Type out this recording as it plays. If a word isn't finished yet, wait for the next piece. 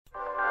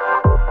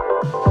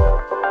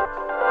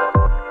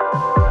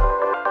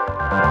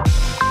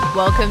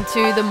Welcome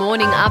to the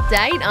Morning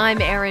Update.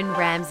 I'm Erin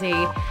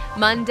Ramsey.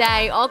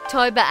 Monday,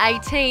 October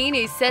 18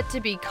 is set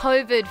to be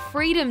COVID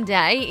Freedom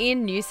Day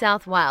in New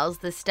South Wales.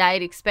 The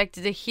state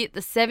expected to hit the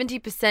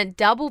 70%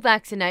 double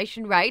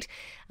vaccination rate,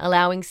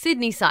 allowing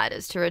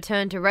Sydney-siders to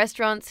return to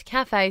restaurants,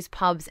 cafes,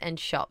 pubs and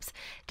shops.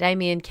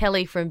 Damien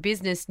Kelly from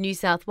Business New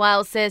South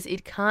Wales says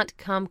it can't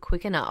come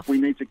quick enough.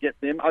 We need to get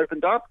them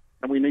opened up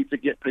and we need to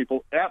get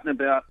people out and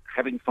about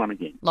having fun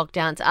again.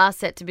 Lockdowns are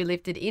set to be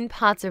lifted in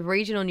parts of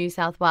regional New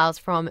South Wales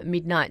from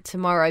midnight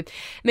tomorrow.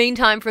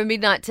 Meantime, from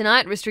midnight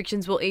tonight,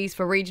 restrictions will ease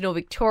for regional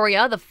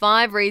Victoria. The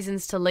 5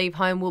 reasons to leave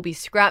home will be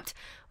scrapped,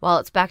 while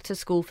it's back to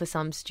school for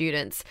some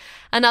students.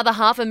 Another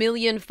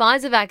 500,000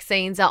 Pfizer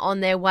vaccines are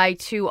on their way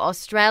to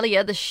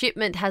Australia. The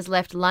shipment has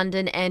left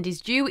London and is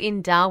due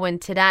in Darwin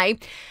today.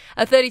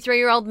 A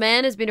 33-year-old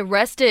man has been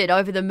arrested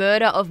over the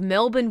murder of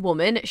Melbourne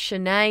woman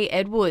Shanae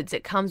Edwards.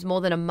 It comes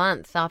more than a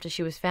month after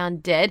she was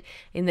found dead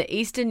in the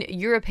Eastern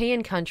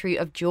European country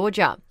of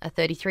Georgia. A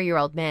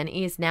 33-year-old man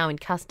is now in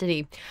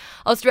custody.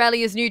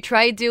 Australia's new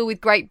trade deal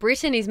with Great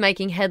Britain is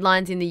making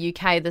headlines in the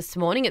UK this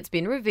morning. It's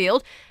been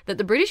revealed that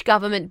the British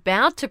government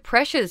bowed to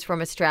pressures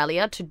from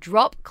Australia to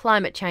drop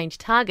climate change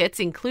targets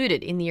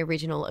included in the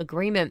original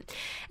agreement.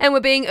 And we're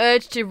being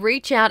urged to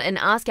reach out and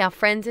ask our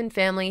friends and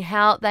family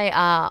how they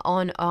are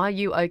on Are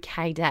You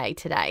OK Day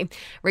today.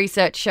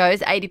 Research shows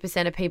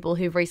 80% of people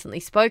who've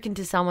recently spoken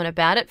to someone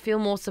about it feel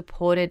more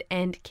supported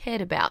and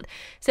cared about.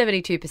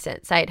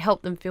 72% say it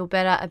helped them feel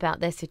better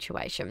about their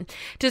situation.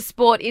 To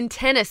sport, in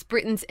tennis,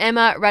 Britain's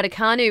Emma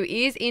Raducanu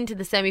is into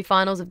the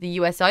semi-finals of the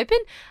US Open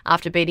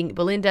after beating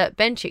Belinda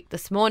Bencic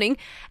this morning.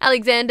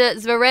 Alexander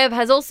Zverev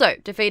has also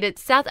defeated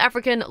South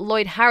African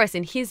Lloyd Harris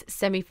in his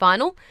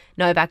semi-final.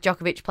 Novak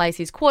Djokovic plays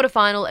his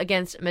quarter-final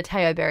against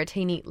Matteo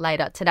Berrettini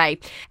later today.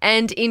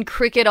 And in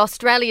cricket,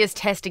 Australia's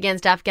test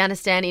against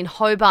Afghanistan in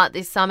Hobart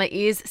this summer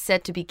is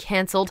set to be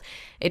cancelled.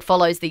 It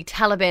follows the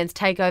Taliban's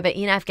takeover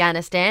in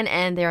Afghanistan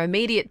and their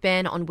immediate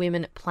ban on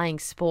women playing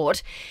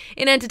sport.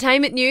 In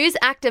entertainment news,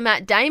 actor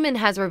Matt Damon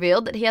has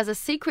revealed that he has a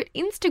secret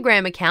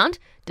Instagram account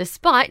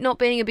despite not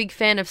being a big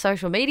fan of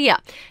social media.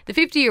 The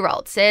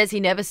 50-year-old says he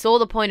never saw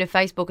the point of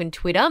Facebook and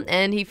Twitter,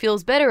 and he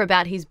feels better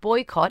about his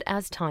boycott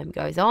as time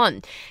goes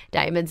on.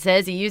 Damon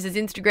says he uses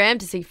Instagram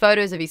to see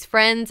photos of his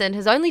friends and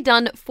has only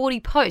done 40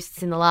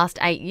 posts in the last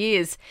 8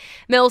 years.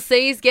 Mel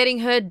C's getting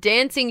her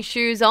dancing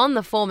shoes on.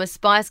 The former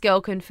Spice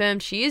Girl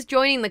confirmed she is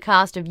joining the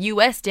cast of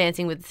US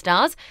Dancing with the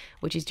Stars,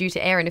 which is due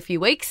to air in a few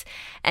weeks.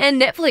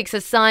 And Netflix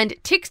has signed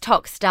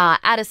TikTok star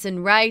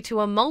Addison Rae to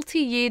a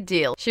multi-year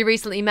deal. She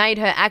recently made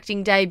her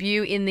acting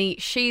debut in the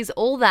She's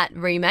All That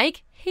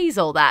remake, He's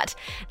All That.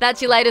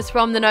 That's your latest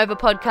from the Nova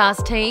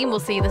podcast team.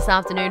 We'll see you this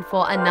afternoon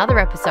for another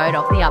episode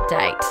of The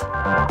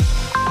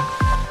Update.